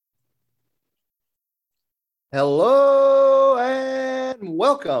Hello and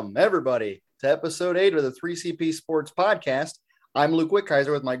welcome, everybody, to episode 8 of the 3CP Sports Podcast. I'm Luke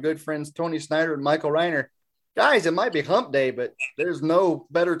Wickheiser with my good friends Tony Snyder and Michael Reiner. Guys, it might be hump day, but there's no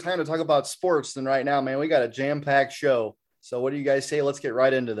better time to talk about sports than right now, man. We got a jam-packed show. So what do you guys say? Let's get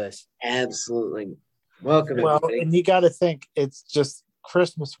right into this. Absolutely. Welcome, Well, everybody. and you got to think it's just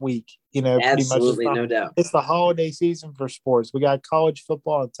Christmas week, Absolutely, pretty much. no doubt. It's the holiday season for sports. We got college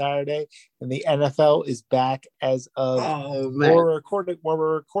football on Saturday, and the NFL is back as of we're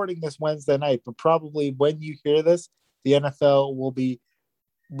recording this Wednesday night, but probably when you hear this, the NFL will be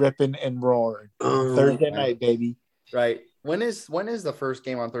ripping and roaring. Thursday night, baby. Right. When is the first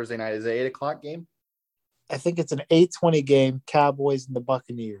game on Thursday night? Is it 8:00 game? I think it's an 8:20 game, Cowboys and the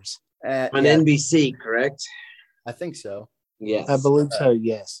Buccaneers. On NBC, correct? I think so. Yes. I believe so,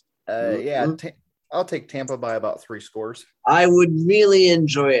 yes. I'll take Tampa by about 3 scores. I would really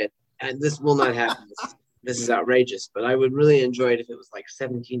enjoy it, and this will not happen. This is outrageous, but I would really enjoy it if it was like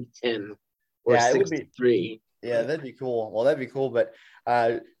 17-10 or 6-3. Yeah, that'd be cool. Well, that'd be cool, but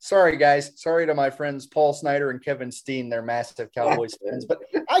sorry, guys. Sorry to my friends Paul Snyder and Kevin Steen. They're massive Cowboys fans, but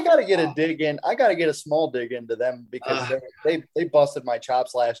I got to get a dig in. I got to get a small dig into them because they busted my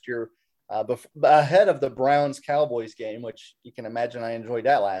chops last year ahead of the Browns-Cowboys game, which you can imagine I enjoyed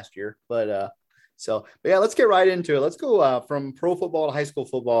that last year. But yeah, let's get right into it. Let's go from pro football to high school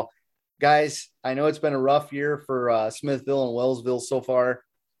football. Guys, I know it's been a rough year for Smithville and Wellsville so far.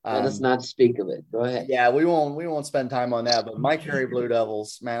 Let us not speak of it. Go ahead. Yeah, we won't spend time on that. But my Cary Blue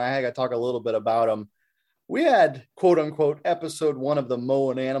Devils, man, I got to talk a little bit about them. We had quote unquote episode 1 of the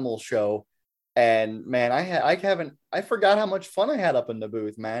Mo and Animal show, and man, I forgot how much fun I had up in the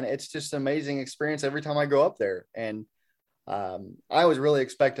booth. Man, it's just an amazing experience every time I go up there, and I was really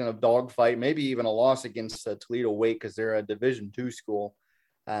expecting a dogfight, maybe even a loss against Toledo Wake because they're a Division II school.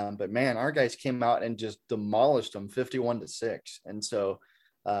 But man, our guys came out and just demolished them 51-6, and so.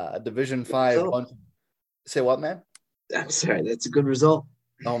 A Division 5 say what, man? I'm sorry, that's a good result.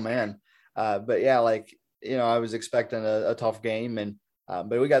 Oh man. But yeah, I was expecting a tough game, and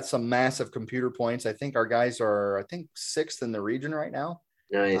but we got some massive computer points. I think our guys are 6th in the region right now.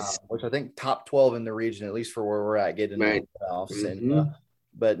 Nice. Which I think top 12 in the region, at least for where we're at getting right. into the playoffs. Mm-hmm. And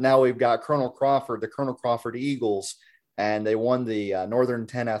but now we've got the Colonel Crawford Eagles, and they won the Northern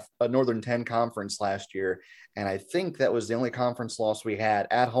 10 conference last year. And I think that was the only conference loss we had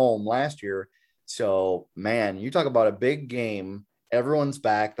at home last year. So, man, you talk about a big game. Everyone's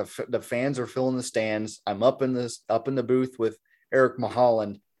back. The fans are filling the stands. I'm up in the booth with Eric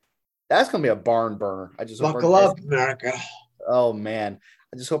Mulholland. That's going to be a barn burner. I just buckle up, America. Oh man,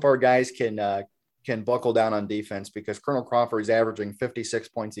 I just hope our guys can buckle down on defense because Colonel Crawford is averaging 56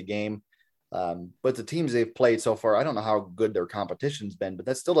 points a game. But the teams they've played so far, I don't know how good their competition's been, but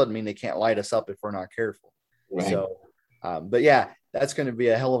that still doesn't mean they can't light us up if we're not careful. Right. So, but yeah, that's going to be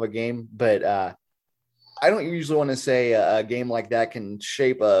a hell of a game. But I don't usually want to say a game like that can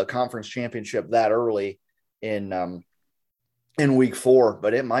shape a conference championship that early in week 4,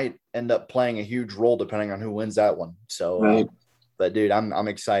 but it might end up playing a huge role depending on who wins that one. So, right. But dude, I'm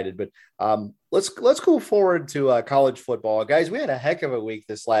excited. But let's go forward to college football, guys. We had a heck of a week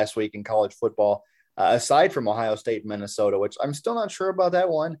this last week in college football, aside from Ohio State and Minnesota, which I'm still not sure about that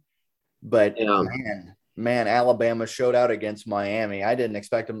one. But man, Alabama showed out against Miami. I didn't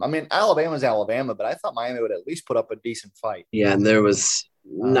expect them. I mean, Alabama's Alabama, but I thought Miami would at least put up a decent fight. Yeah, and there was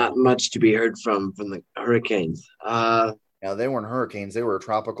not much to be heard from the Hurricanes. Now they weren't hurricanes; they were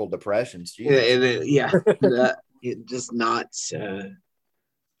tropical depressions. It just did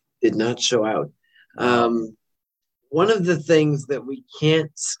not show out. One of the things that we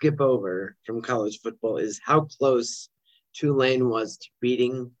can't skip over from college football is how close Tulane was to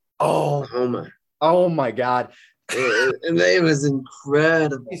beating Oklahoma. Oh my God. And it was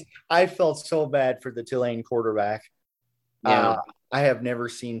incredible. I felt so bad for the Tulane quarterback. Yeah. I have never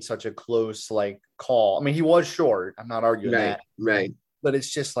seen such a close call. I mean, he was short. I'm not arguing that. Right. But it's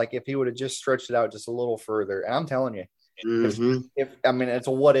just if he would have just stretched it out just a little further. And I'm telling you, if it's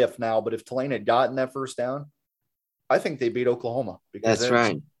a what if now, but if Tulane had gotten that first down, I think they beat Oklahoma. Because That's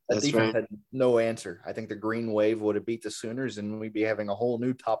right. That defense had no answer. I think the Green Wave would have beat the Sooners, and we'd be having a whole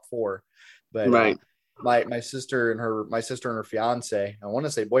new top 4. But my sister and her fiance, I want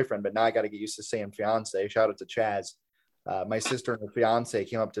to say boyfriend, but now I got to get used to saying fiance. Shout out to Chaz. My sister and her fiance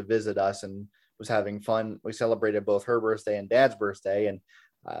came up to visit us and was having fun. We celebrated both her birthday and Dad's birthday, and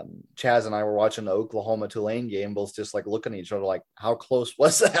Chaz and I were watching the Oklahoma Tulane game, both just looking at each other how close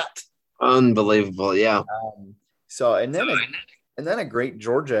was that? Unbelievable, yeah. So and then a great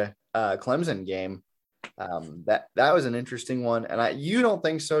Georgia Clemson game. That was an interesting one. And you don't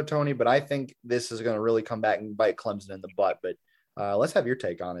think so, Tony, but I think this is going to really come back and bite Clemson in the butt. But let's have your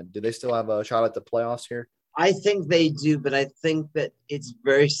take on it. Do they still have a shot at the playoffs here? I think they do, but I think that it's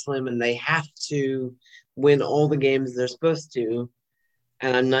very slim and they have to win all the games they're supposed to.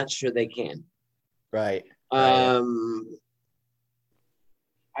 And I'm not sure they can. Right. Well,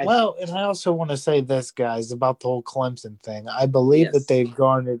 and I also want to say this, guys, about the whole Clemson thing. I believe that they've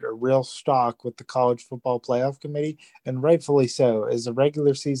garnered a real stock with the College Football Playoff Committee, and rightfully so. As a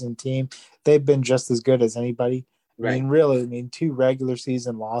regular season team, they've been just as good as anybody. Right. I mean, 2 regular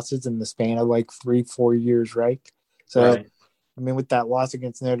season losses in the span of like 3-4 years, right? So, right. I mean, with that loss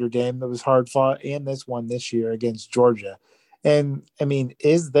against Notre Dame, that was hard fought, and this one this year against Georgia. And I mean,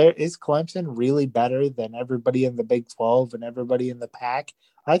 is Clemson really better than everybody in the Big 12 and everybody in the Pac?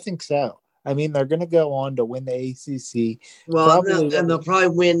 I think so. I mean, they're going to go on to win the ACC. Well, they'll probably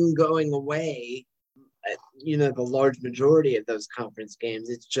win going away. The large majority of those conference games.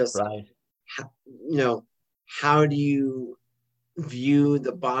 It's just, right. How do you view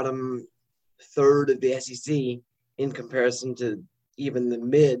the bottom third of the SEC in comparison to even the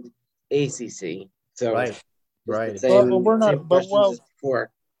mid ACC? So, right. But we're not. But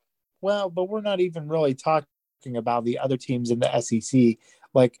we're not even really talking about the other teams in the SEC.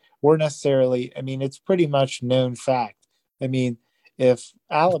 Like we're necessarily. I mean, it's pretty much known fact. I mean, if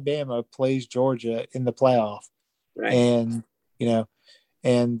Alabama plays Georgia in the playoff, right. and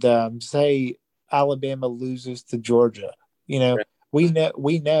say Alabama loses to Georgia, right. we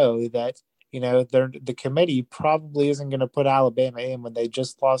know that. The committee probably isn't going to put Alabama in when they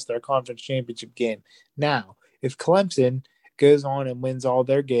just lost their conference championship game. Now, if Clemson goes on and wins all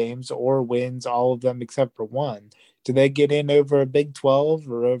their games or wins all of them except for one, do they get in over a Big 12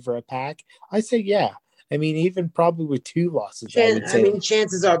 or over a Pac? I say, yeah. I mean, even probably with 2 losses. I mean,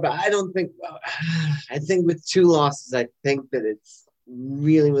 chances are, but I don't think – I think with 2 losses, I think that it's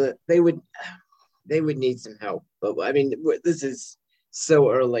really – they would need some help. But, I mean, this is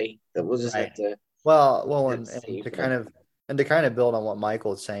so early that we'll just have to – to kind of build on what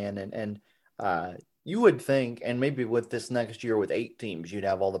Michael is saying, and you would think, and maybe with this next year with 8 teams, you'd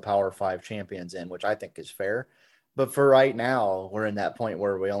have all the Power 5 champions in, which I think is fair. But for right now, we're in that point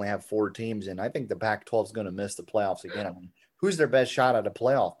where we only have 4 teams, and I think the Pac-12 is going to miss the playoffs again. I mean, who's their best shot at a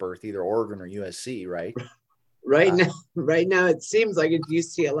playoff berth? Either Oregon or USC, right? Right now, it seems like it's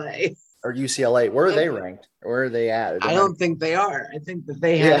UCLA. Or UCLA. Where are they ranked? Where are they at? I don't think they are. I think that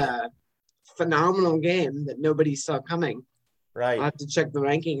they had a phenomenal game that nobody saw coming. Right. I'll have to check the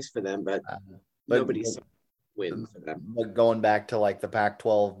rankings for them, but nobody saw win for them. But going back to like the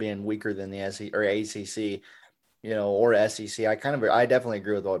Pac-12 being weaker than the SEC or ACC, or SEC, I definitely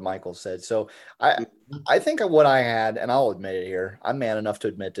agree with what Michael said. So I think of what I had, and I'll admit it here, I'm man enough to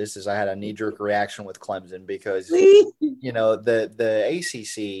admit this, is I had a knee-jerk reaction with Clemson because, the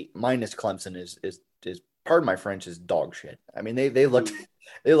ACC minus Clemson is pardon my French, is dog shit. I mean, they looked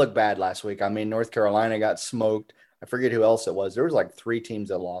bad last week. I mean, North Carolina got smoked. I forget who else it was. There was like 3 teams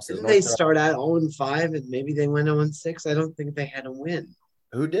that lost. Didn't they start out 0-5 and maybe they went 0-6? I don't think they had a win.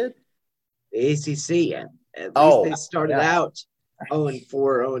 Who did? The ACC. At least they started out 0-4,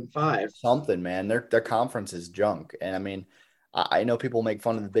 0-5. Something, man. Their conference is junk. And I mean, I know people make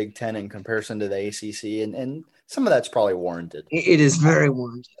fun of the Big Ten in comparison to the ACC, and some of that's probably warranted. It is very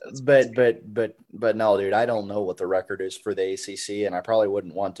warranted. But no, dude, I don't know what the record is for the ACC, and I probably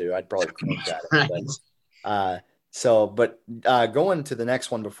wouldn't want to. I'd probably cringe at it. But, going to the next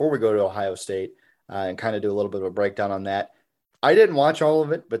one before we go to Ohio State and kind of do a little bit of a breakdown on that. I didn't watch all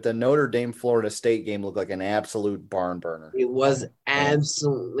of it, but the Notre Dame-Florida State game looked like an absolute barn burner. It was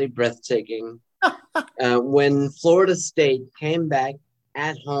absolutely breathtaking. When Florida State came back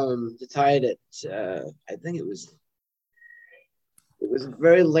at home to tie it at, I think it was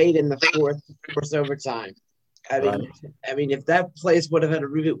very late in the fourth overtime. I mean, if that place would have had a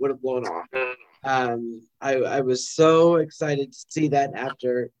roof, it would have blown off. I was so excited to see that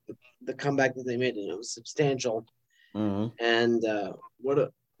after the comeback that they made, and it was substantial. Mm-hmm. And what a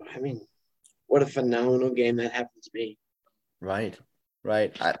phenomenal game that happened to be. Right.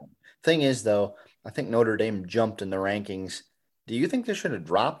 Thing is, though, I think Notre Dame jumped in the rankings. Do you think they should have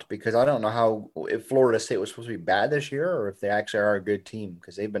dropped? Because I don't know if Florida State was supposed to be bad this year or if they actually are a good team,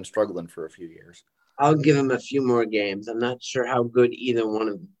 because they've been struggling for a few years. I'll give them a few more games. I'm not sure how good either one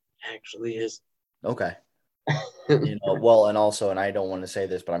of them actually is. Okay. Well, and also, and I don't want to say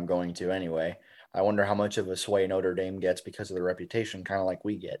this, but I'm going to anyway, I wonder how much of a sway Notre Dame gets because of their reputation, kind of like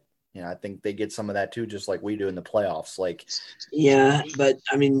we get. I think they get some of that too, just like we do in the playoffs. Yeah, but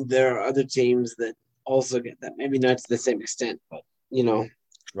I mean, there are other teams that also get that. Maybe not to the same extent, but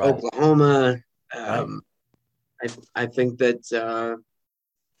right. Oklahoma, I think that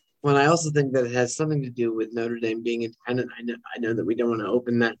well, I also think that it has something to do with Notre Dame being independent. I know that we don't want to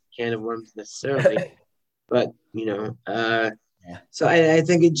open that can of worms necessarily, but so I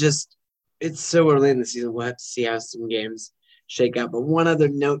think it's so early in the season. We'll have to see how some games shake out. But one other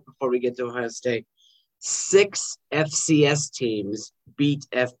note before we get to Ohio State: 6 FCS teams beat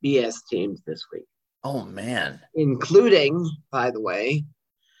FBS teams this week. Oh man! Including, by the way,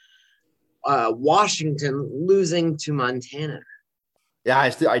 Washington losing to Montana. Yeah, I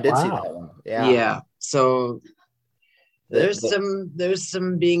did see that one. Yeah. So there's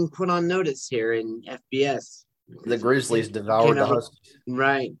some being put on notice here in FBS. The Grizzlies devoured the Huskies.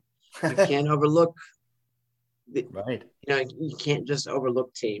 Right. You can't overlook. Right. You can't just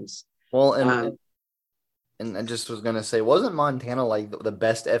overlook teams. Well, and I just was gonna say, wasn't Montana like the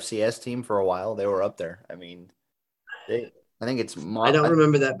best FCS team for a while? They were up there. I mean, I think it's. I don't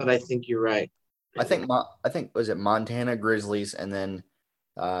remember that, but I think you're right. I think was it Montana Grizzlies, and then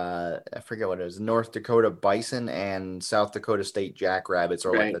I forget what it was. North Dakota Bison and South Dakota State Jackrabbits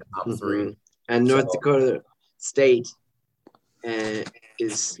are like the top 3. And North Dakota State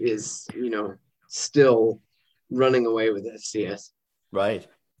is still running away with FCS. Right.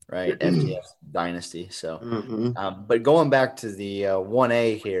 FCS dynasty. So, but going back to the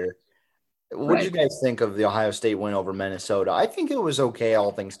 1A here, what did you guys think of the Ohio State win over Minnesota? I think it was okay,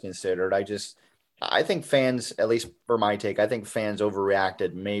 all things considered. I think fans, at least for my take, I think fans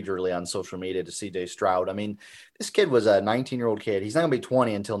overreacted majorly on social media to CJ Stroud. I mean, this kid was a 19-year-old kid. He's not going to be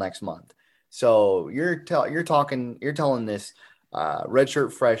 20 until next month. So you're telling this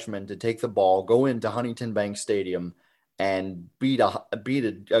redshirt freshman to take the ball, go into Huntington Bank Stadium, and beat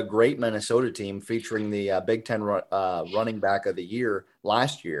a great Minnesota team featuring the Big Ten running back of the year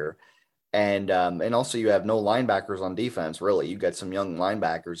last year. And also you have no linebackers on defense, really. You got some young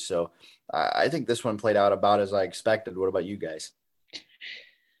linebackers. So I think this one played out about as I expected. What about you guys?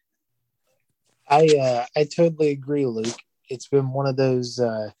 I totally agree, Luke. It's been one of those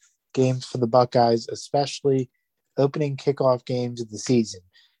games for the Buckeyes, especially opening kickoff games of the season,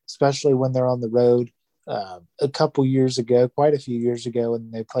 especially when they're on the road. Quite a few years ago,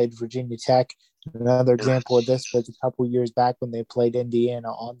 when they played Virginia Tech. Another example of this was a couple years back when they played Indiana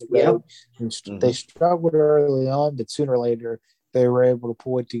on the road. Yep. They struggled early on, but sooner or later they were able to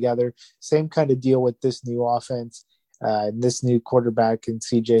pull it together. Same kind of deal with this new offense and this new quarterback in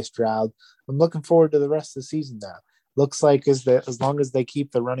CJ Stroud. I'm looking forward to the rest of the season now. Looks like as long as they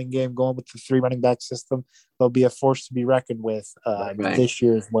keep the running game going with the 3 running back system, they'll be a force to be reckoned with this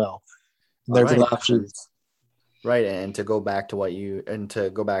year as well. There's options. Right, and to go back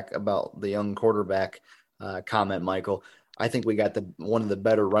about the young quarterback comment, Michael, I think we got one of the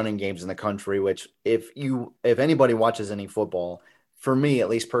better running games in the country. Which, if anybody watches any football, for me at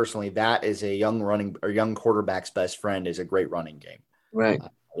least personally, that is a young quarterback's best friend is a great running game. Right.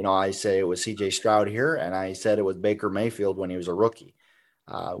 I say it was C.J. Stroud here, and I said it was Baker Mayfield when he was a rookie.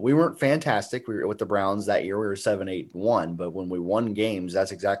 We weren't fantastic. We were with the Browns that year. We were 7-8-1, but when we won games,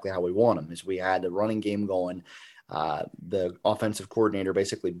 that's exactly how we won them. Is we had the running game going. The offensive coordinator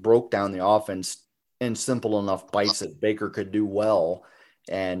basically broke down the offense in simple enough bites that Baker could do well,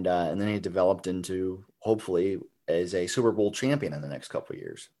 and then he developed into hopefully as a Super Bowl champion in the next couple of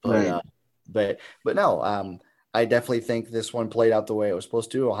years. But no, I definitely think this one played out the way it was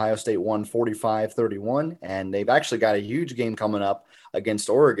supposed to. Ohio State won 45-31, and they've actually got a huge game coming up against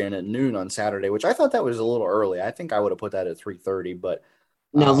Oregon at noon on Saturday, which I thought that was a little early. I think I would have put that at 3:30. But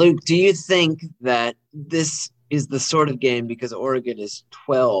now, Luke, do you think that this is the sort of game, because Oregon is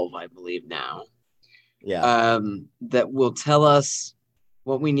 12, I believe now, that will tell us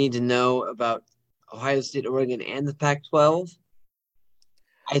what we need to know about Ohio State, Oregon, and the Pac-12?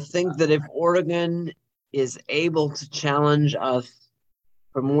 I think that if Oregon is able to challenge us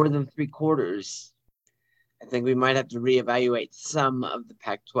for more than 3 quarters, I think we might have to reevaluate some of the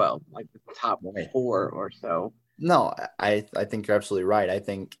Pac-12, like the top 4 or so. No, I think you're absolutely right. I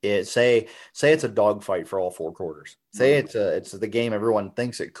think say it's a dogfight for all 4 quarters. Say it's the game everyone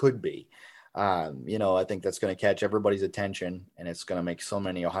thinks it could be. I think that's going to catch everybody's attention, and it's going to make so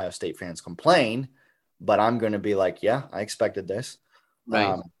many Ohio State fans complain. But I'm going to be like, yeah, I expected this.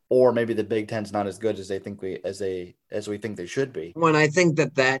 Right. Or maybe the Big Ten's not as good as we think they should be. When I think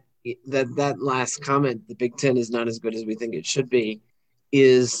that last comment, the Big Ten is not as good as we think it should be,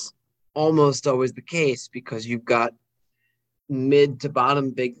 is almost always the case, because you've got mid to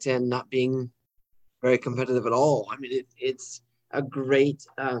bottom Big Ten not being very competitive at all. I mean, it's a great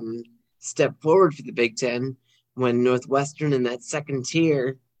step forward for the Big Ten when Northwestern in that second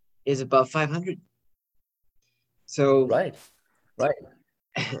tier is above 500. So right.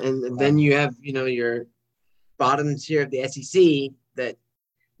 And then you have, your bottom tier of the SEC that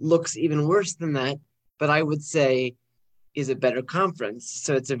looks even worse than that, but I would say is a better conference.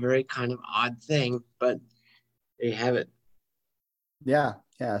 So it's a very kind of odd thing, but there you have it. Yeah.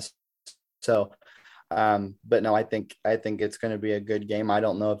 So, but no, I think it's going to be a good game. I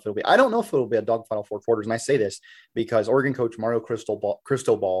don't know if it'll be a dogfight all 4 quarters. And I say this because Oregon coach Mario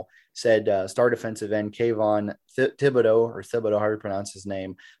Cristobal said star defensive end Kayvon Thibodeau, how do you pronounce his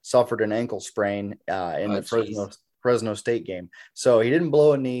name, suffered an ankle sprain in the Fresno State game. So he didn't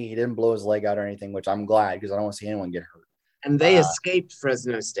blow a knee, he didn't blow his leg out or anything, which I'm glad because I don't want to see anyone get hurt. And they escaped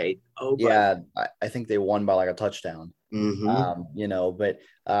Fresno State. Yeah, I think they won by like a touchdown. Mm-hmm. But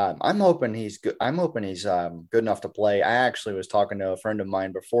I'm hoping he's good. I'm hoping he's good enough to play. I actually was talking to a friend of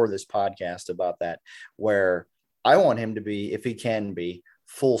mine before this podcast about that, where I want him to be, if he can be,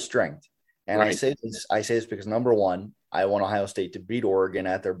 full strength. And right. I say this because number one, I want Ohio State to beat Oregon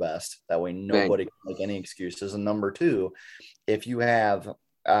at their best. That way, nobody can make any excuses. And number two, if you have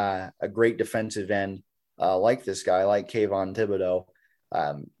a great defensive end like this guy, like Kayvon Thibodeau,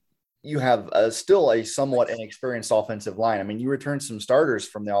 you have still a somewhat inexperienced offensive line. I mean, you returned some starters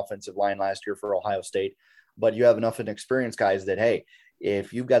from the offensive line last year for Ohio State, but you have enough inexperienced guys that, hey,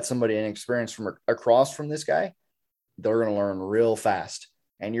 if you've got somebody inexperienced from across from this guy, they're going to learn real fast.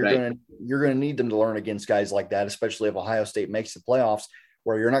 And you're going to need them to learn against guys like that, especially if Ohio State makes the playoffs,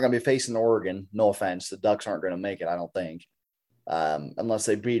 where you're not going to be facing Oregon. No offense, the Ducks aren't going to make it, I don't think, unless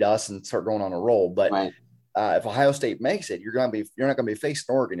they beat us and start going on a roll. But if Ohio State makes it, you're not going to be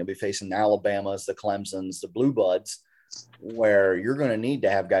facing Oregon. You'll be facing the Alabamas, the Clemsons, the Blue Bloods, where you're going to need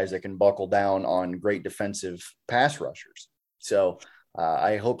to have guys that can buckle down on great defensive pass rushers. So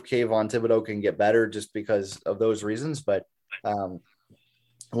I hope Kayvon Thibodeau can get better just because of those reasons. But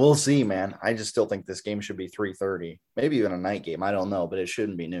we'll see, man. I just still think this game should be 3:30, maybe even a night game. I don't know, but it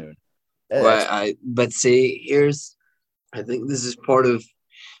shouldn't be noon. But see, I think this is part of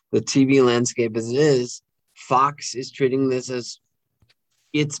the TV landscape as it is. Fox is treating this as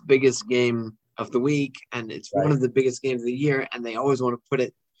its biggest game of the week, and it's one of the biggest games of the year, and they always want to put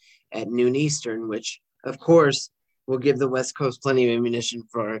it at noon Eastern, which, of course, will give the West Coast plenty of ammunition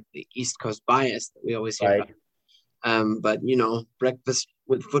for the East Coast bias that we always hear about. But, breakfast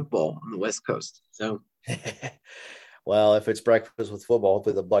with football on the West Coast. So, well, if it's breakfast with football,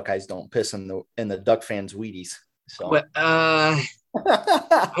 hopefully the Buckeyes don't piss in the Duck fans' Wheaties. So. Well, I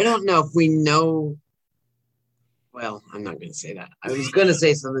don't know if we know. Well, I'm not going to say that. I was going to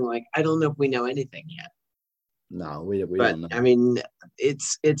say something like, I don't know if we know anything yet. No, we don't know. I mean,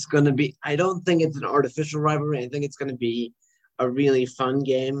 it's going to be – I don't think it's an artificial rivalry. I think it's going to be a really fun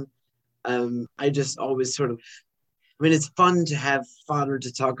game. I just always sort of – I mean, it's fun to have fodder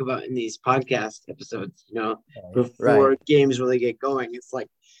to talk about in these podcast episodes, before games really get going. It's like,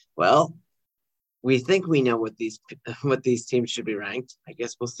 well, we think we know what these teams should be ranked. I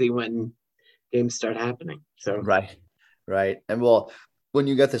guess we'll see when games start happening. So right. And well, when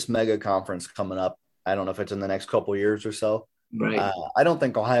you got this mega conference coming up, I don't know if it's in the next couple of years or so. Right. I don't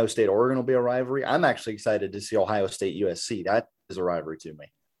think Ohio State Oregon will be a rivalry. I'm actually excited to see Ohio State USC. That is a rivalry to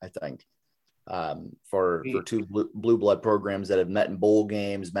me, I think. For two blue blood programs that have met in bowl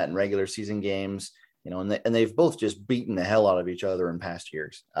games, met in regular season games, and they've both just beaten the hell out of each other in past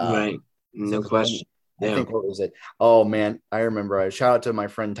years. Right. No question. I think what was it? Oh man, I remember. I shout out to my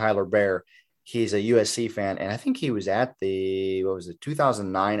friend Tyler Bear. He's a USC fan, and I think he was at the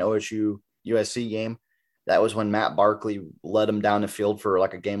 2009 OSU USC game. That was when Matt Barkley led him down the field for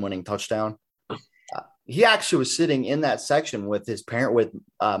like a game-winning touchdown. He actually was sitting in that section with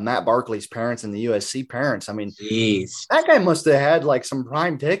Matt Barkley's parents and the USC parents. I mean, jeez, that guy must have had like some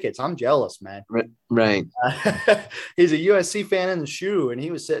prime tickets. I'm jealous, man. Right. He's a USC fan in the shoe, and he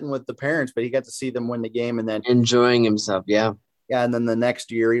was sitting with the parents, but he got to see them win the game and then enjoying himself. Yeah. Yeah, and then the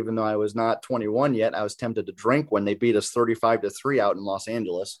next year, even though I was not 21 yet, I was tempted to drink when they beat us 35-3 out in Los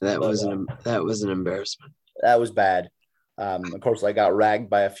Angeles. That was an embarrassment. That was bad. Of course, I got ragged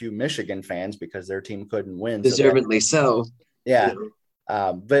by a few Michigan fans because their team couldn't win. Deservedly so. Yeah.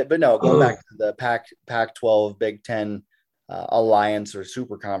 But no, going back to the Pac-12, Big Ten Alliance or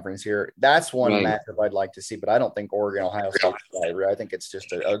Super Conference here, that's one matchup I'd like to see. But I don't think Oregon, Ohio State. I think it's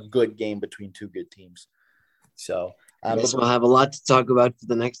just a good game between two good teams. So. I guess we'll have a lot to talk about for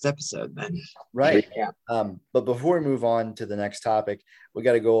the next episode then. Right. Yeah. But before we move on to the next topic, we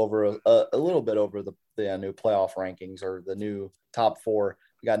got to go over a little bit over the new playoff rankings or the new top four.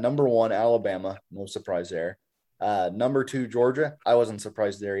 We got number 1, Alabama. No surprise there. Number 2, Georgia. I wasn't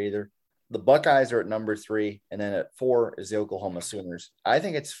surprised there either. The Buckeyes are at number 3. And then at 4 is the Oklahoma Sooners. I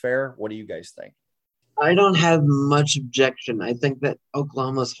think it's fair. What do you guys think? I don't have much objection. I think that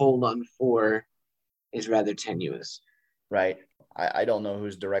Oklahoma's hold on 4 is rather tenuous. Right. I don't know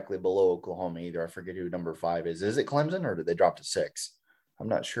who's directly below Oklahoma either. I forget who number 5 is. Is it Clemson or did they drop to 6? I'm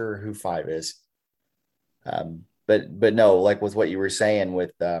not sure who 5 is. But no, like with what you were saying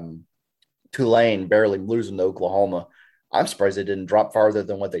with Tulane barely losing to Oklahoma, I'm surprised they didn't drop farther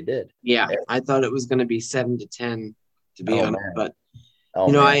than what they did. Yeah, I thought it was going to be 7-10, to be honest. Man. But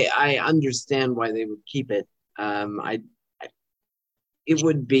man. I understand why they would keep it. It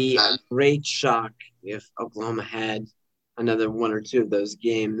would be a great shock if Oklahoma had another 1 or 2 of those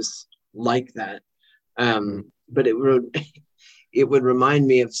games like that. But it would remind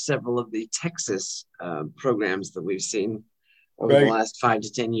me of several of the Texas programs that we've seen over the last 5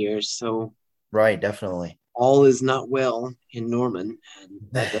 to 10 years. So right, definitely. All is not well in Norman, and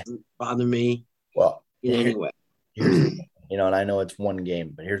that doesn't bother me in any way. And I know it's one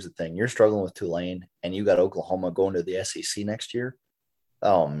game, but here's the thing. You're struggling with Tulane, and you got Oklahoma going to the SEC next year.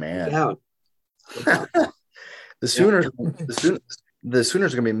 Oh, man. The Sooners are going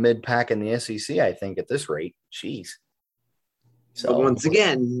to be mid-pack in the SEC, I think, at this rate. Jeez. So once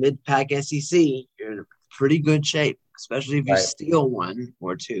again, mid-pack SEC, you're in pretty good shape, especially if you steal 1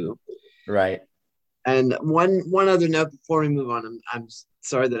 or 2. Right. And one other note before we move on, I'm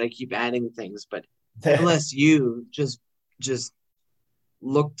sorry that I keep adding things, but LSU just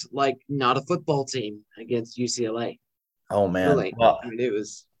looked like not a football team against UCLA. Oh man! Really. Well, I mean, it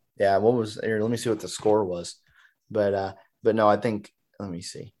was. Yeah. What was here? Let me see what the score was. But no, I think. Let me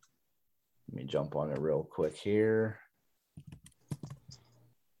see. Let me jump on it real quick here.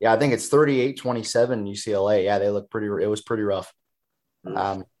 Yeah, I think it's 38-27 UCLA. Yeah, they look pretty. It was pretty rough.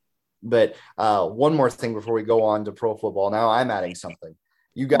 But one more thing before we go on to pro football. Now I'm adding something.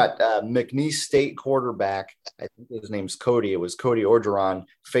 You got McNeese State quarterback. I think his name's Cody. It was Cody Orgeron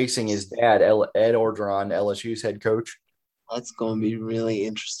facing his dad, Ed Orgeron, LSU's head coach. That's going to be really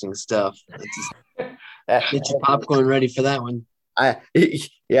interesting stuff. Get your popcorn ready for that one. I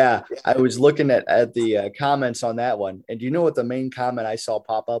was looking at the comments on that one. And do you know what the main comment I saw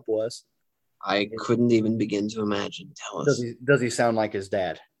pop up was? I couldn't even begin to imagine. Tell us. Does he sound like his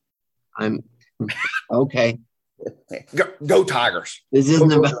dad? I'm okay. Go Tigers. This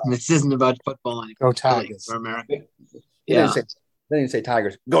isn't about football anymore. Go Tigers for America. They didn't say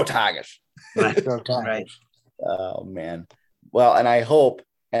Tigers. Go Tigers. Right. Go Tigers. Right. Oh man. Well, and I hope,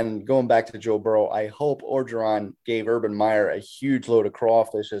 and going back to Joe Burrow, I hope Orgeron gave Urban Meyer a huge load of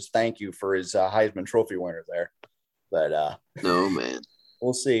crawfish as thank you for his Heisman Trophy winner there. But no man,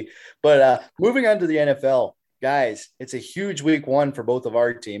 we'll see. But moving on to the NFL. Guys, it's a huge week 1 for both of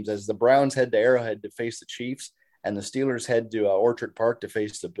our teams as the Browns head to Arrowhead to face the Chiefs and the Steelers head to Orchard Park to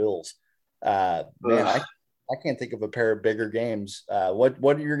face the Bills. Man, I can't think of a pair of bigger games. What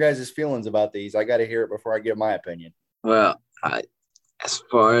are your guys' feelings about these? I got to hear it before I give my opinion. Well, as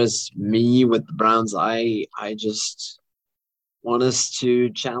far as me with the Browns, I just want us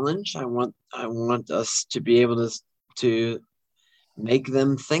to challenge. I want us to be able to make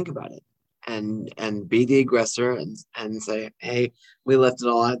them think about it. And be the aggressor and say, hey, we left it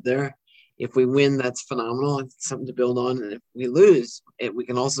all out there. If we win, that's phenomenal. It's something to build on. And if we lose, we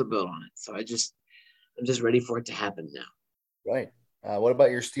can also build on it. So I'm just ready for it to happen now. Right. What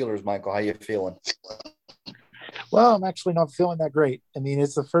about your Steelers, Michael? How you feeling? Well, I'm actually not feeling that great. I mean,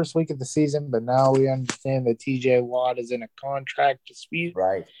 it's the first week of the season, but now we understand that TJ Watt is in a contract dispute.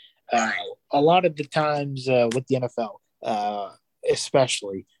 Right. A lot of the times with the NFL,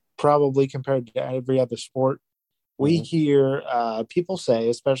 especially, probably compared to every other sport, we hear people say,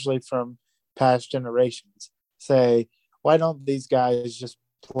 especially from past generations, say, why don't these guys just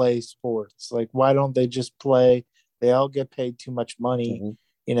play sports? Like, why don't they just play? They all get paid too much money,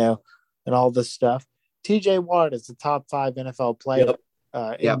 and all this stuff. TJ Watt is the top 5 NFL player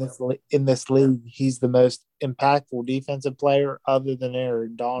in this league. He's the most impactful defensive player other than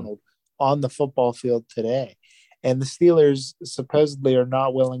Aaron Donald on the football field today. And the Steelers supposedly are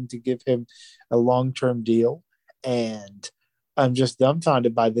not willing to give him a long-term deal. And I'm just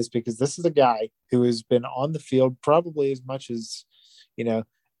dumbfounded by this because this is a guy who has been on the field probably as much as,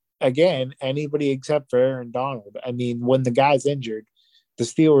 again, anybody except for Aaron Donald. I mean, when the guy's injured, the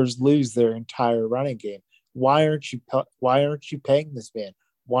Steelers lose their entire running game. Why aren't you paying this man?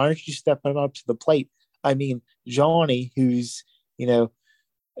 Why aren't you stepping up to the plate? I mean, Johnny, who's,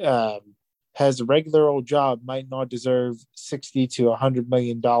 has a regular old job, might not deserve $60 to $100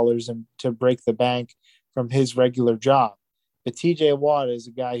 million and to break the bank from his regular job. But TJ Watt is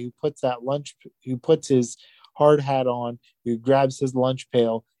a guy who puts his hard hat on, who grabs his lunch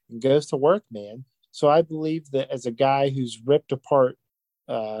pail and goes to work, man. So I believe that as a guy who's ripped apart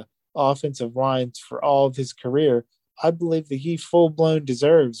offensive lines for all of his career, I believe that he full blown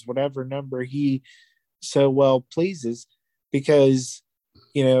deserves whatever number he so well pleases because,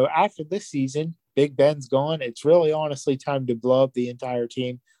 after this season, Big Ben's gone. It's really honestly time to blow up the entire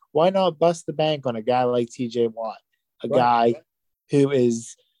team. Why not bust the bank on a guy like TJ Watt, a guy who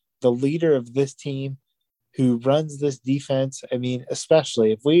is the leader of this team, who runs this defense? I mean,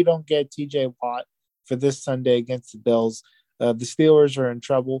 especially if we don't get TJ Watt for this Sunday against the Bills, the Steelers are in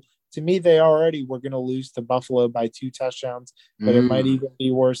trouble. To me, they already were going to lose to Buffalo by 2 touchdowns, but it might even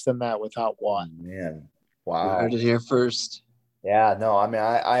be worse than that without Watt. Man, wow. You heard it here first. Yeah, no, I mean,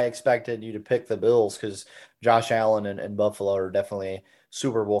 I expected you to pick the Bills because Josh Allen and Buffalo are definitely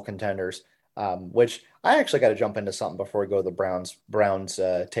Super Bowl contenders. Which I actually got to jump into something before we go to the Browns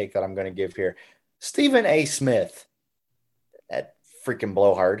take that I'm going to give here. Stephen A. Smith, that freaking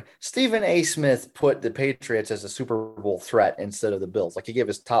blowhard. Stephen A. Smith put the Patriots as a Super Bowl threat instead of the Bills. Like he gave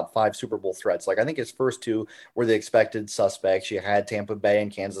his top 5 Super Bowl threats. Like I think his first 2 were the expected suspects. You had Tampa Bay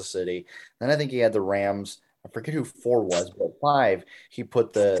and Kansas City. Then I think he had the Rams. I forget who 4 was, but 5, he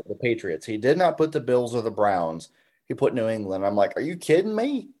put the Patriots. He did not put the Bills or the Browns. He put New England. I'm like, are you kidding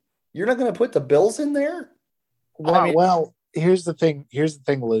me? You're not going to put the Bills in there? Well, here's the thing.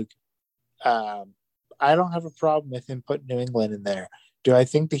 Luke. I don't have a problem with him putting New England in there. Do I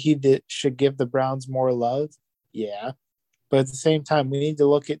think that he should give the Browns more love? Yeah. But at the same time, we need to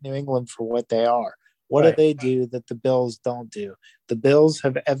look at New England for what they are. What do they do that the Bills don't do? The Bills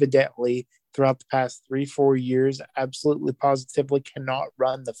have evidently, throughout the past 3-4 years, absolutely positively cannot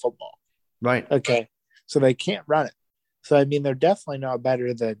run the football. Right. Okay. So they can't run it. So, I mean, they're definitely not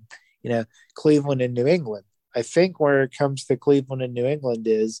better than, Cleveland and New England. I think where it comes to Cleveland and New England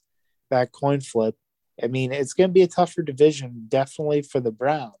is that coin flip. I mean, it's going to be a tougher division, definitely for the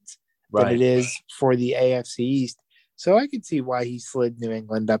Browns than it is for the AFC East. So I can see why he slid New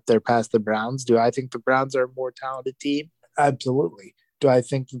England up there past the Browns. Do I think the Browns are a more talented team? Absolutely. Do I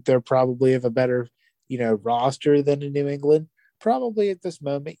think that they're probably have a better, roster than in New England? Probably at this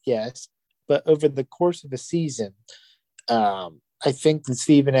moment, yes. But over the course of a season, I think that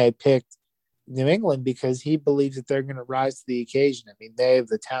Stephen A. picked New England because he believes that they're going to rise to the occasion. I mean, they have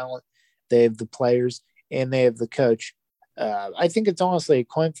the talent, they have the players, and they have the coach. I think it's honestly a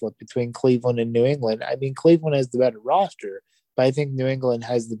coin flip between Cleveland and New England. I mean, Cleveland has the better roster, but I think New England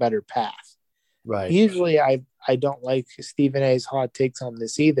has the better path. Right. Usually I don't like Stephen A.'s hot takes on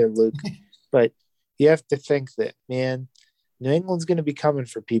this either, Luke, but you have to think that, man, New England's going to be coming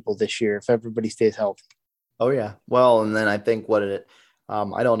for people this year if everybody stays healthy. Oh, yeah. Well, and then I think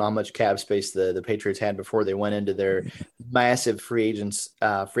I don't know how much cap space the Patriots had before they went into their massive free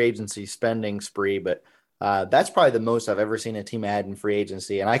agency spending spree, but that's probably the most I've ever seen a team add in free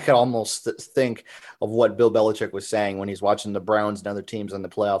agency. And I could almost think of what Bill Belichick was saying when he's watching the Browns and other teams in the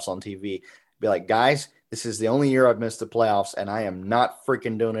playoffs on TV. Be like, guys, this is the only year I've missed the playoffs, and I am not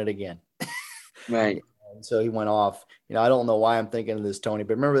freaking doing it again. Right. And so he went off. I don't know why I'm thinking of this, Tony,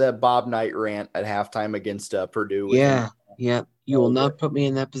 but remember that Bob Knight rant at halftime against Purdue? Yeah. You will not put me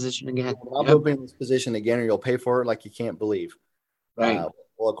in that position again. I'll put me in this position again, or you'll pay for it like you can't believe. Right.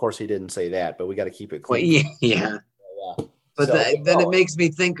 Well, of course, he didn't say that, but we got to keep it clean. Well, yeah. But then it makes me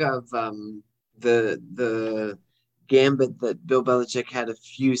think of the gambit that Bill Belichick had a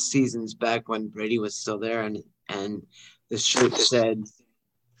few seasons back when Brady was still there, and the shirt said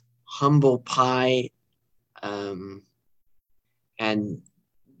 "Humble Pie," and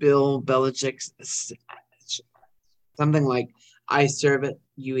Bill Belichick something like "I serve it,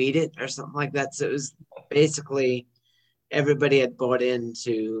 you eat it" or something like that. So it was basically everybody had bought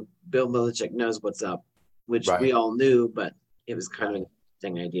into Bill Belichick knows what's up, which we all knew, but it was kind of an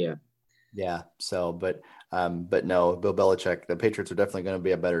interesting idea. Yeah. So, but no, Bill Belichick, the Patriots are definitely going to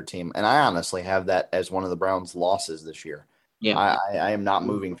be a better team. And I honestly have that as one of the Browns' losses this year. Yeah. I am not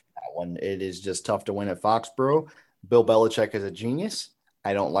moving from that one. It is just tough to win at Foxborough. Bill Belichick is a genius.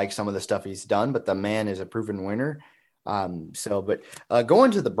 I don't like some of the stuff he's done, but the man is a proven winner. But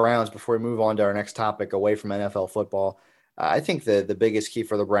going to the Browns before we move on to our next topic away from NFL football, I think the biggest key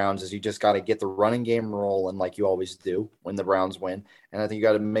for the Browns is you just got to get the running game rolling like you always do when the Browns win. And I think you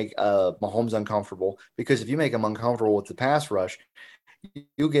got to make Mahomes uncomfortable, because if you make him uncomfortable with the pass rush,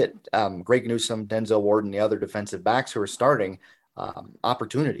 you get Greg Newsome, Denzel Ward, and the other defensive backs who are starting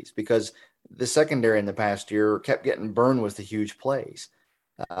opportunities, because the secondary in the past year kept getting burned with the huge plays.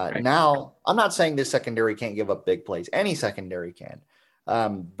 Now, I'm not saying this secondary can't give up big plays. Any secondary can.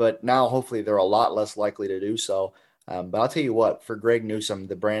 But now hopefully they're a lot less likely to do so. But I'll tell you what, for Greg Newsome,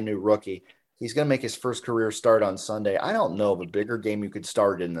 the brand new rookie, he's going to make his first career start on Sunday. I don't know of a bigger game you could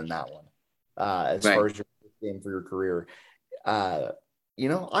start in than that one as far as your game for your career.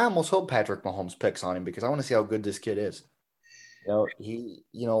 I almost hope Patrick Mahomes picks on him because I want to see how good this kid is. A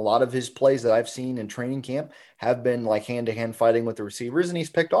lot of his plays that I've seen in training camp have been like hand-to-hand fighting with the receivers, and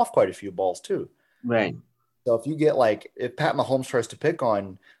he's picked off quite a few balls too. Right. So if Pat Mahomes tries to pick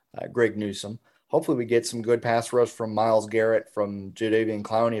on Greg Newsome, hopefully we get some good pass rush from Myles Garrett, from Jadeveon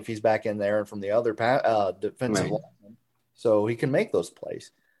Clowney if he's back in there, and from the other defensive linemen, so he can make those plays.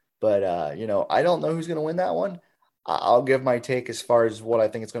 But I don't know who's going to win that one. I'll give my take as far as what I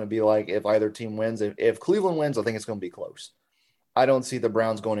think it's going to be like if either team wins. If Cleveland wins, I think it's going to be close. I don't see the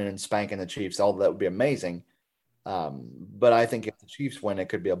Browns going in and spanking the Chiefs, although that would be amazing. But I think if the Chiefs win, it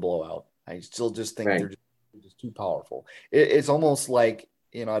could be a blowout. I still just think they're just too powerful. It's almost like,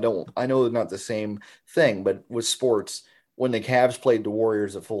 I know not the same thing, but with sports, when the Cavs played the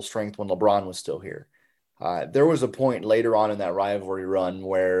Warriors at full strength when LeBron was still here, there was a point later on in that rivalry run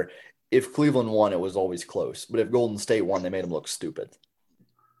where if Cleveland won, it was always close. But if Golden State won, they made them look stupid.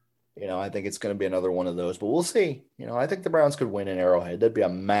 I think it's going to be another one of those, but we'll see. I think the Browns could win in Arrowhead. That'd be a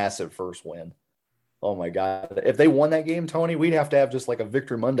massive first win. Oh my God. If they won that game, Tony, we'd have to have just like a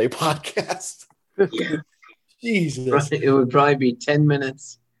Victory Monday podcast. Yeah. Jesus. It would probably be 10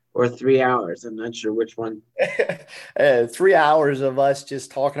 minutes or 3 hours. I'm not sure which one. 3 hours of us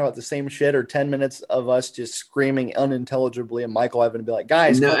just talking about the same shit, or 10 minutes of us just screaming unintelligibly and Michael having to be like,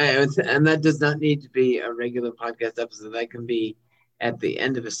 guys. No, and that does not need to be a regular podcast episode. That can be at the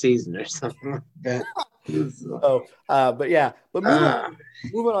end of a season or something like that. But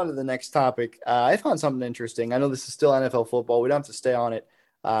moving on to the next topic, I found something interesting. I know this is still NFL football. We don't have to stay on it.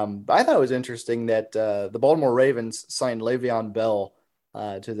 But I thought it was interesting that the Baltimore Ravens signed Le'Veon Bell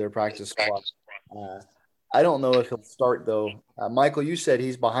to their practice squad. I don't know if he'll start, though. Michael, you said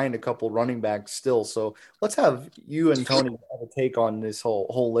he's behind a couple running backs still. So let's have you and Tony have a take on this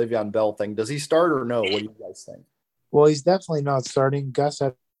whole Le'Veon Bell thing. Does he start or no? What do you guys think? Well, he's definitely not starting. Gus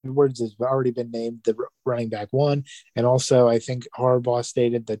Edwards has already been named the running back one. And also, I think Harbaugh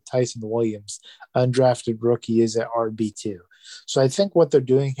stated that Tyson Williams, undrafted rookie, is at RB2. So I think what they're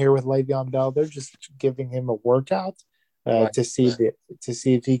doing here with Le'Veon Bell, they're just giving him a workout to see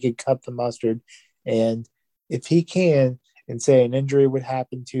if he can cut the mustard. And if he can, and say an injury would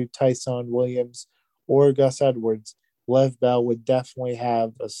happen to Tyson Williams or Gus Edwards, Lev Bell would definitely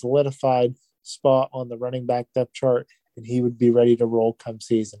have a solidified spot on the running back depth chart, and he would be ready to roll come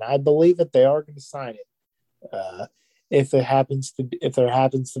season. I believe that they are going to sign it. If there happens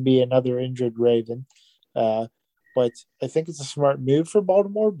to be another injured Raven, but I think it's a smart move for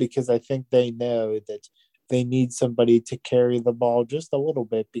Baltimore because I think they know that they need somebody to carry the ball just a little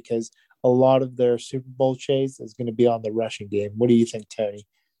bit because a lot of their Super Bowl chase is going to be on the rushing game. What do you think, Tony?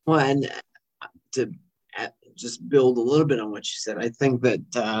 Well, and to just build a little bit on what you said, I think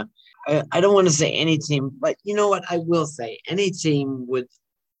that I don't want to say any team, but you know what? I will say any team would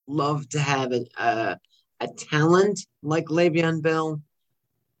love to have a talent like Le'Veon Bell,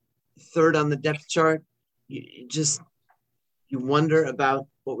 third on the depth chart. You wonder about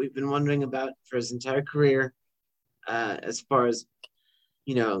what we've been wondering about for his entire career, as far as,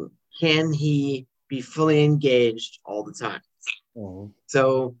 can he be fully engaged all the time? Mm-hmm.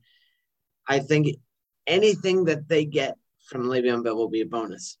 So I think anything that they get from Le'Veon Bell will be a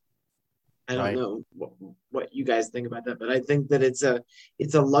bonus. I don't know what you guys think about that, but I think that it's a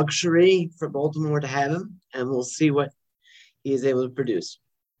luxury for Baltimore to have him, and we'll see what he is able to produce.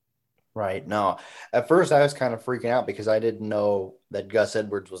 Right. No, at first I was kind of freaking out because I didn't know that Gus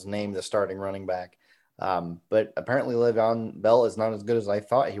Edwards was named the starting running back. But apparently Le'Veon Bell is not as good as I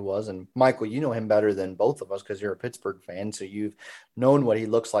thought he was. And Michael, you know him better than both of us because you're a Pittsburgh fan, so you've known what he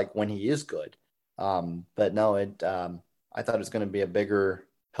looks like when he is good. But no, I thought it was going to be a bigger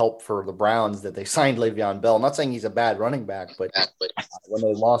help for the Browns that they signed Le'Veon Bell. I'm not saying he's a bad running back, but when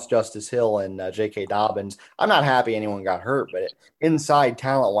they lost Justice Hill and J.K. Dobbins, I'm not happy anyone got hurt, but inside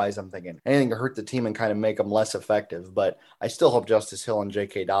talent-wise, I'm thinking anything to hurt the team and kind of make them less effective. But I still hope Justice Hill and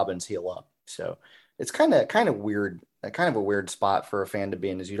J.K. Dobbins heal up. So it's kind of weird, kind of a weird spot for a fan to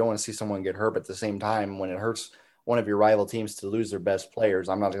be in, is you don't want to see someone get hurt, but at the same time, when it hurts one of your rival teams to lose their best players,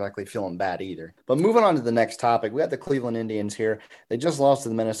 I'm not exactly feeling bad either. But moving on to the next topic, we got the Cleveland Indians here. They just lost to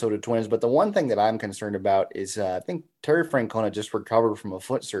the Minnesota Twins, but the one thing that I'm concerned about is I think Terry Francona just recovered from a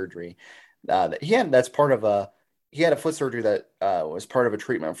foot surgery. He had a foot surgery that was part of a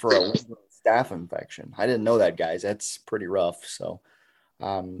treatment for a staph infection. I didn't know that, guys. That's pretty rough. So,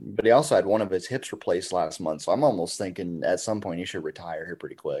 but he also had one of his hips replaced last month. So I'm almost thinking at some point he should retire here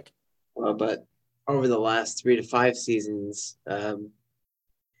pretty quick. Well, but over the last 3 to 5 seasons, I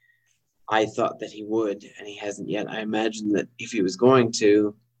thought that he would, and he hasn't yet. I imagine that if he was going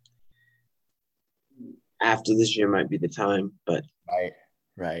to, after this year might be the time. But right.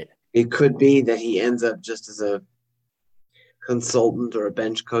 Right. It could be that he ends up just as a consultant or a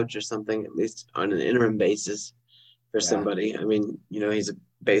bench coach or something, at least on an interim basis for somebody. I mean, he's a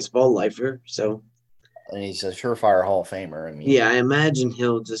baseball lifer, so. And he's a surefire Hall of Famer. I mean, yeah, I imagine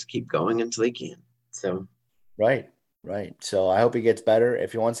he'll just keep going until he can. So. Right. So I hope he gets better.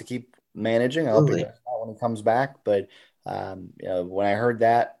 If he wants to keep managing, I hope he does that when he comes back. But when I heard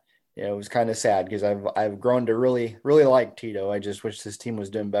that, it was kind of sad because I've grown to really, really like Tito. I just wish this team was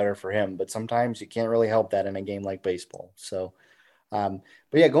doing better for him. But sometimes you can't really help that in a game like baseball. So, but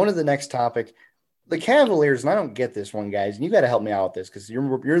yeah, going to the next topic, the Cavaliers, and I don't get this one, guys, and you got to help me out with this because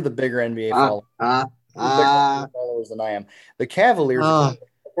you're the bigger NBA followers than I am. The Cavaliers,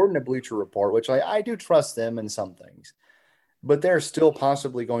 according to Bleacher Report, which I do trust them in some things, but they're still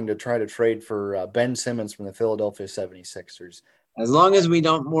possibly going to try to trade for Ben Simmons from the Philadelphia 76ers. As long as we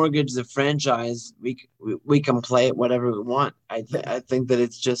don't mortgage the franchise, we can play it whatever we want. I think that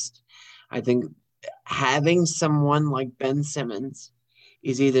it's just, I think having someone like Ben Simmons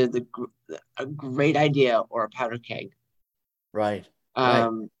is either a great idea or a powder keg. Right.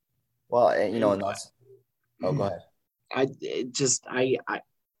 Well, and that's. Oh, go ahead.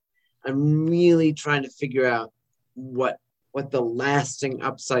 I'm really trying to figure out what the lasting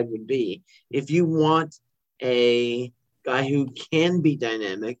upside would be. If you want a guy who can be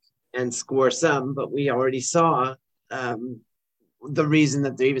dynamic and score some, but we already saw the reason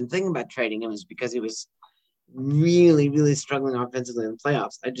that they're even thinking about trading him is because he was really, really struggling offensively in the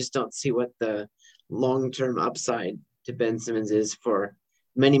playoffs. I just don't see what the long-term upside to Ben Simmons is for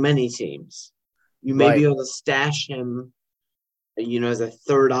many, many teams. You may be able to stash him, as a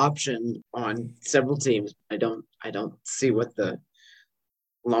third option on several teams. I don't see what the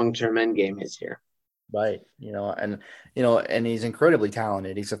long-term end game is here. Right. And he's incredibly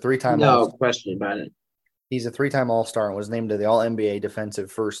talented. He's a three-time No question about it. He's a three-time All-Star and was named to the All-NBA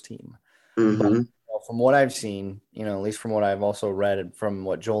defensive first team. Mm-hmm. But from what I've seen, at least from what I've also read and from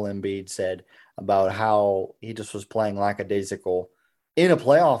what Joel Embiid said about how he just was playing lackadaisical in a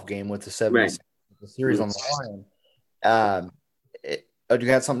playoff game with the 76ers, the series on the line. Do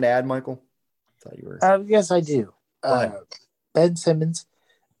you have something to add, Michael? I thought you were. Yes, I do. Ben Simmons,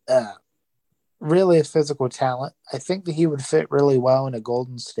 really a physical talent. I think that he would fit really well in a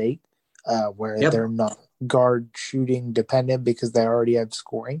Golden State, where they're not guard shooting dependent because they already have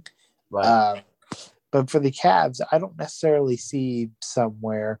scoring. Right. But for the Cavs, I don't necessarily see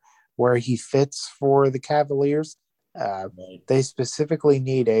somewhere where he fits for the Cavaliers. They specifically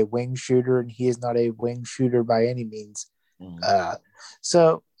need a wing shooter, and he is not a wing shooter by any means.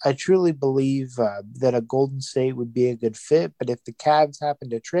 So I truly believe that a Golden State would be a good fit. But if the Cavs happen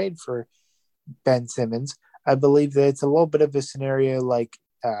to trade for Ben Simmons, I believe that it's a little bit of a scenario like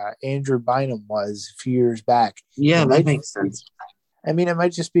Andrew Bynum was a few years back. Yeah, that makes sense. I mean, it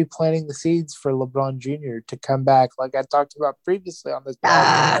might just be planting the seeds for LeBron Jr. to come back, like I talked about previously on this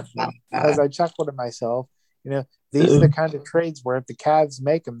podcast, as I chuckled to myself. These are the kind of trades where if the Cavs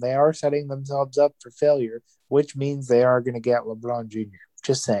make them, they are setting themselves up for failure, which means they are going to get LeBron Jr.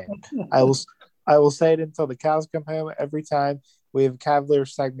 Just saying. I will say it until the cows come home. Every time we have a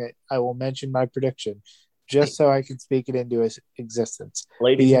Cavaliers segment, I will mention my prediction just so I can speak it into existence.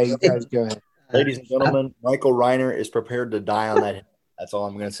 You guys go ahead. Ladies and gentlemen, Michael Reiner is prepared to die on that hill. That's all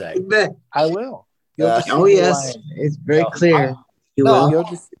I'm going to say. I will. Yes, it's very clear.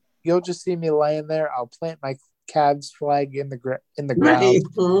 You'll just see me laying there. I'll plant my Cavs flag in the ground.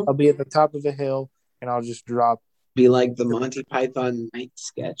 I'll be at the top of the hill, and I'll just drop. Be like the Monty Python night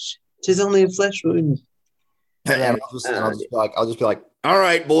sketch. 'Tis only a flesh wound. And I'll just be like, all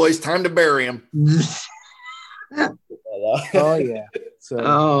right, boys, time to bury him. Oh yeah.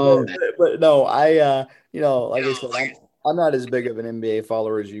 So, but no, like I said, I'm not as big of an NBA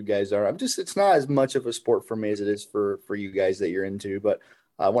follower as you guys are. It's not as much of a sport for me as it is for you guys that you're into. But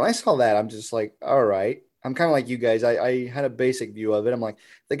when I saw that, I'm just like, all right. I'm kind of like you guys. I had a basic view of it. I'm like,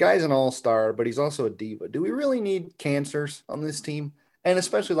 the guy's an all-star, but he's also a diva. Do we really need cancers on this team? And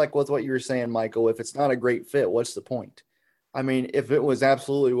especially like with what you were saying, Michael, if it's not a great fit, what's the point? I mean, if it was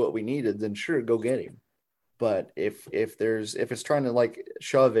absolutely what we needed, then sure, go get him. But if it's trying to like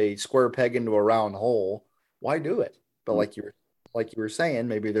shove a square peg into a round hole, why do it? But like you were saying,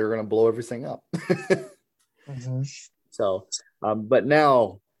 maybe they're going to blow everything up. Mm-hmm. So, but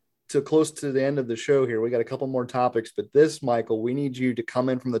now to close to the end of the show here, we got a couple more topics. But this, Michael, we need you to come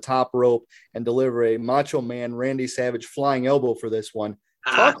in from the top rope and deliver a Macho Man Randy Savage flying elbow for this one.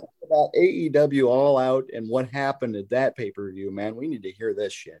 Talk about AEW All Out and what happened at that pay-per-view, man. We need to hear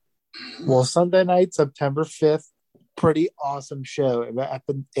this shit. Well, Sunday night, September 5th, pretty awesome show.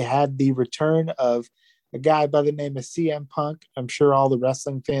 It had the return of a guy by the name of CM Punk. I'm sure all the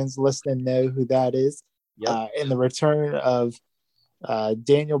wrestling fans listening know who that is. Yep. In the return of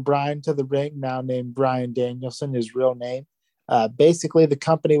Daniel Bryan to the ring, now named Bryan Danielson, his real name. Basically, the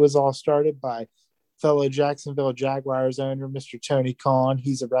company was all started by fellow Jacksonville Jaguars owner, Mr. Tony Khan.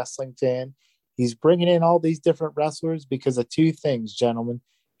 He's a wrestling fan. He's bringing in all these different wrestlers because of two things, gentlemen: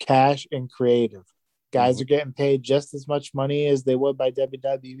 cash and creative. Guys are getting paid just as much money as they would by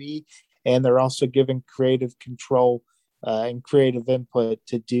WWE, and they're also given creative control and creative input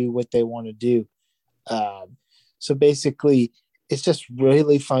to do what they want to do. So basically, it's just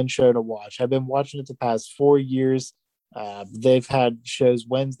really fun show to watch. I've been watching it the past 4 years. They've had shows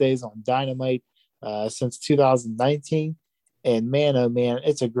Wednesdays on Dynamite since 2019. And man, oh man,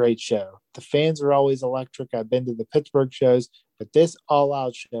 it's a great show. The fans are always electric. I've been to the Pittsburgh shows, but this All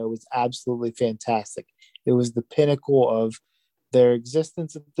Out show was absolutely fantastic. It was the pinnacle of their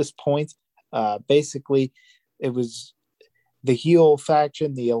existence at this point. Basically, it was the heel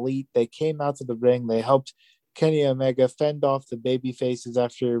faction, the Elite. They came out to the ring. They helped Kenny Omega fend off the baby faces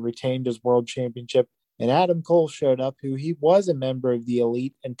after he retained his world championship. And Adam Cole showed up, who he was a member of the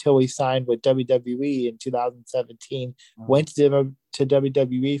Elite until he signed with WWE in 2017, went to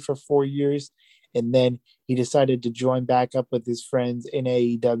WWE for 4 years, and then he decided to join back up with his friends in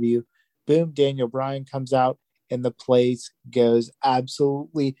AEW. Boom, Daniel Bryan comes out, and the place goes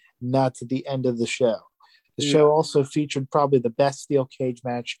absolutely nuts at the end of the show. The show also featured probably the best steel cage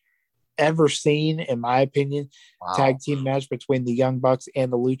match ever seen, in my opinion. Tag team match between the Young Bucks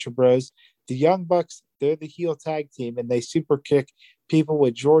and the Lucha Bros. The Young Bucks, they're the heel tag team, and they super kick people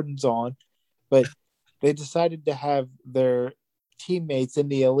with Jordans on, but they decided to have their teammates in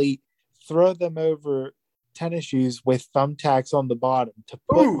the Elite throw them over tennis shoes with thumbtacks on the bottom to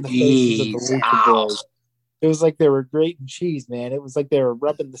put in the faces of the Lucha Bros. It was like they were grating cheese, man. It was like they were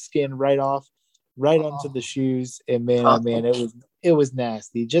rubbing the skin right onto the shoes, and man, oh man, it was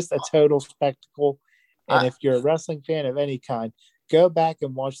nasty. Just a total spectacle. And if you're a wrestling fan of any kind, go back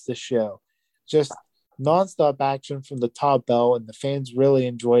and watch the show. Just nonstop action from the top bell, and the fans really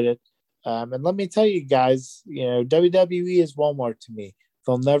enjoyed it. And let me tell you guys, WWE is Walmart to me.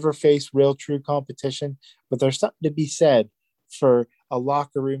 They'll never face real, true competition, but there's something to be said for a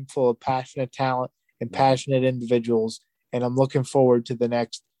locker room full of passionate talent and passionate individuals. And I'm looking forward to the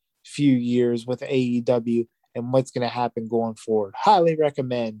next few years with AEW and what's going to happen going forward. Highly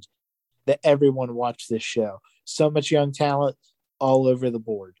recommend that everyone watch this show. So much young talent all over the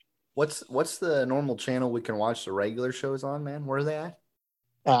board. What's the normal channel we can watch the regular shows on, man? Where are they at?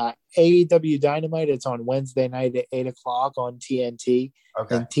 AEW Dynamite. It's on Wednesday night at 8 o'clock on TNT.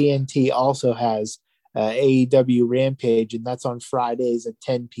 Okay. And TNT also has AEW Rampage, and that's on Fridays at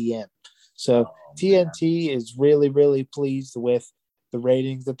 10 p.m. So TNT is really, really pleased with the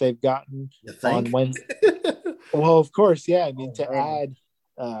ratings that they've gotten on Wednesday. Well, of course, yeah. I mean, add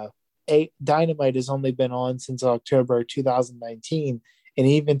Dynamite has only been on since October 2019, and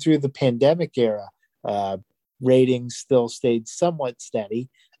even through the pandemic era, ratings still stayed somewhat steady.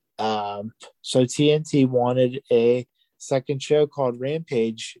 So TNT wanted a second show called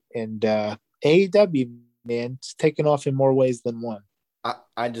Rampage, and AEW, man, it's taken off in more ways than one.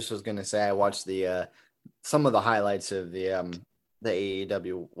 I just was gonna say I watched the some of the highlights of the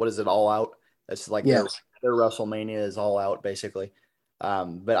AEW. What is it, All Out? It's like their WrestleMania is All Out basically.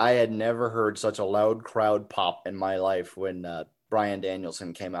 But I had never heard such a loud crowd pop in my life when Bryan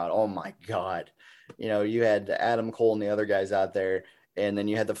Danielson came out. Oh my God. You had Adam Cole and the other guys out there, and then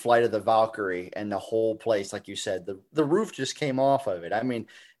you had the Flight of the Valkyrie, and the whole place, like you said, the roof just came off of it. I mean,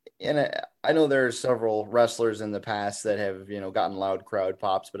 and I know there are several wrestlers in the past that have, gotten loud crowd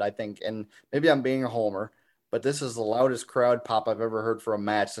pops, but I think, and maybe I'm being a homer, but this is the loudest crowd pop I've ever heard for a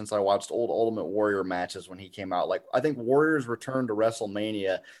match since I watched old Ultimate Warrior matches when he came out. Like, I think Warrior's return to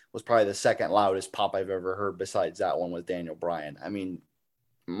WrestleMania was probably the second loudest pop I've ever heard besides that one with Daniel Bryan. I mean,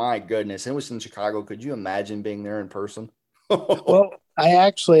 my goodness. It was in Chicago. Could you imagine being there in person? Well, I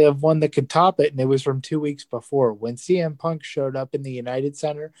actually have one that could top it, and it was from 2 weeks before when CM Punk showed up in the United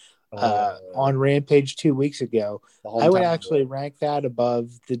Center on Rampage 2 weeks ago. I would actually rank that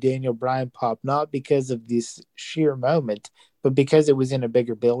above the Daniel Bryan pop, not because of this sheer moment, but because it was in a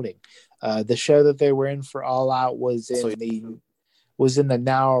bigger building. The show that they were in for All Out was in the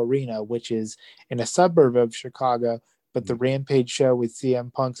Now Arena, which is in a suburb of Chicago. But the Rampage show with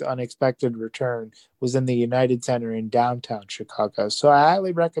CM Punk's unexpected return was in the United Center in downtown Chicago. So I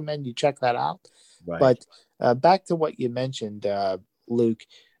highly recommend you check that out. Right. But back to what you mentioned, Luke,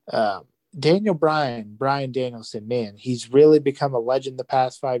 Daniel Bryan Danielson, man, he's really become a legend the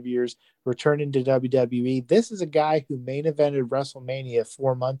past 5 years. returning to WWE. This is a guy who main evented WrestleMania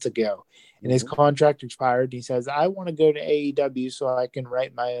 4 months ago, and his contract expired. He says, I want to go to AEW so I can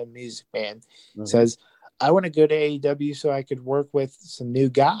write my own music, man. He says, I want to go to AEW so I could work with some new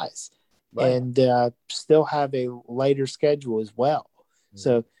guys and still have a lighter schedule as well.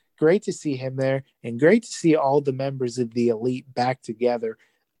 So great to see him there, and great to see all the members of the Elite back together,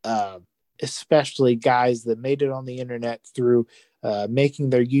 especially guys that made it on the internet through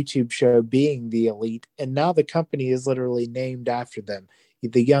making their YouTube show being the Elite. And now the company is literally named after them.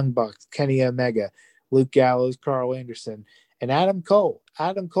 The Young Bucks, Kenny Omega, Luke Gallows, Carl Anderson, and Adam Cole.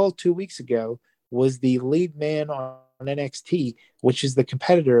 Adam Cole 2 weeks ago was the lead man on NXT, which is the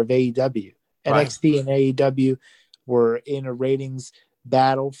competitor of AEW. Right. NXT and AEW were in a ratings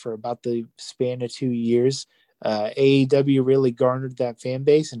battle for about the span of 2 years. AEW really garnered that fan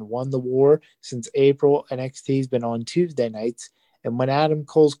base and won the war. Since April, NXT has been on Tuesday nights. And when Adam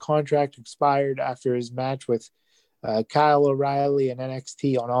Cole's contract expired after his match with Kyle O'Reilly in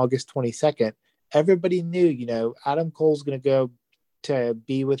NXT on August 22nd, everybody knew, Adam Cole's going to go to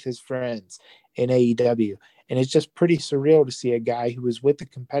be with his friends in AEW. And it's just pretty surreal to see a guy who was with the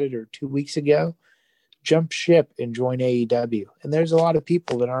competitor 2 weeks ago jump ship and join AEW. And there's a lot of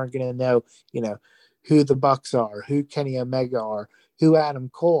people that aren't going to know, who the Bucks are, who Kenny Omega are, who Adam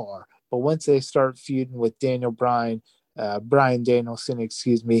Cole are. But once they start feuding with Bryan Danielson, and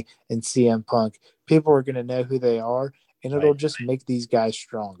CM Punk, people are going to know who they are, and it'll just make these guys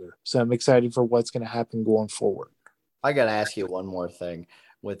stronger. So I'm excited for what's going to happen going forward. I got to ask you one more thing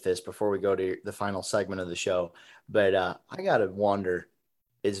with this before we go to the final segment of the show. But I got to wonder,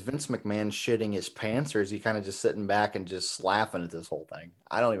 is Vince McMahon shitting his pants, or is he kind of just sitting back and just laughing at this whole thing?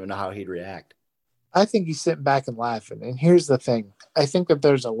 I don't even know how he'd react. I think he's sitting back and laughing. And here's the thing. I think that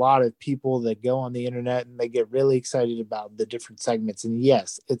there's a lot of people that go on the internet and they get really excited about the different segments. And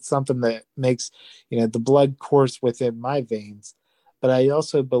yes, it's something that makes, the blood course within my veins. But I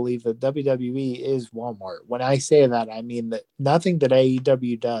also believe that WWE is Walmart. When I say that, I mean that nothing that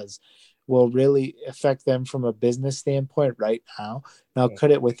AEW does will really affect them from a business standpoint right now. Now,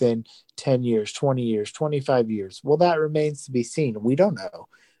 could it within 10 years, 20 years, 25 years? Well, that remains to be seen. We don't know.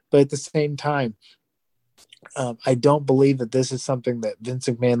 But at the same time, I don't believe that this is something that Vince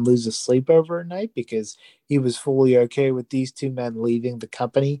McMahon loses sleep over at night, because he was fully okay with these two men leaving the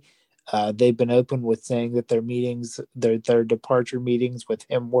company. They've been open with saying that their meetings, their departure meetings with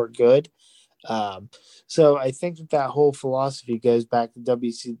him were good. So I think that whole philosophy goes back to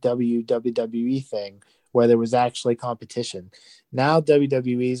WCW, WWE thing, where there was actually competition. Now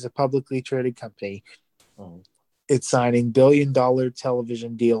WWE is a publicly traded company. It's signing billion-dollar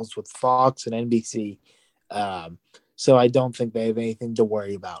television deals with Fox and NBC. So I don't think they have anything to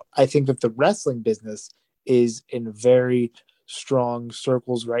worry about. I think that the wrestling business is in very strong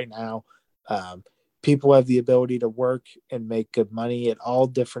circles right now. People have the ability to work and make good money at all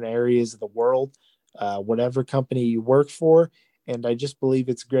different areas of the world, whatever company you work for. And I just believe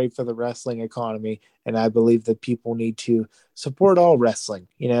it's great for the wrestling economy. And I believe that people need to support all wrestling.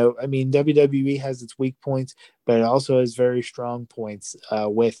 WWE has its weak points, but it also has very strong points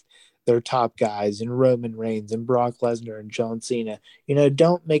with their top guys and Roman Reigns and Brock Lesnar and John Cena.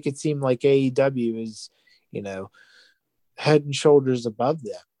 Don't make it seem like AEW is, head and shoulders above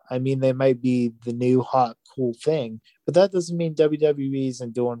them. They might be the new hot, cool thing, but that doesn't mean WWE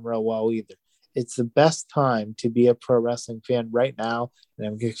isn't doing real well either. It's the best time to be a pro wrestling fan right now, and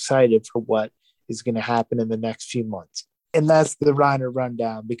I'm excited for what is going to happen in the next few months. And that's the Reiner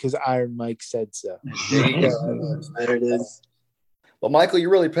Rundown, because Iron Mike said so. There it is. Well, Michael, you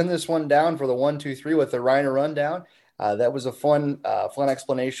really pinned this one down for the 1, 2, 3 with the Reiner Rundown. That was a fun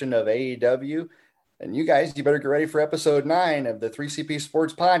explanation of AEW. And you guys, you better get ready for episode 9 of the 3CP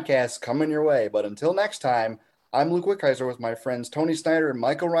Sports Podcast coming your way. But until next time, I'm Luke Wickheiser with my friends Tony Snyder and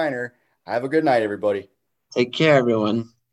Michael Reiner. Have a good night, everybody. Take care, everyone.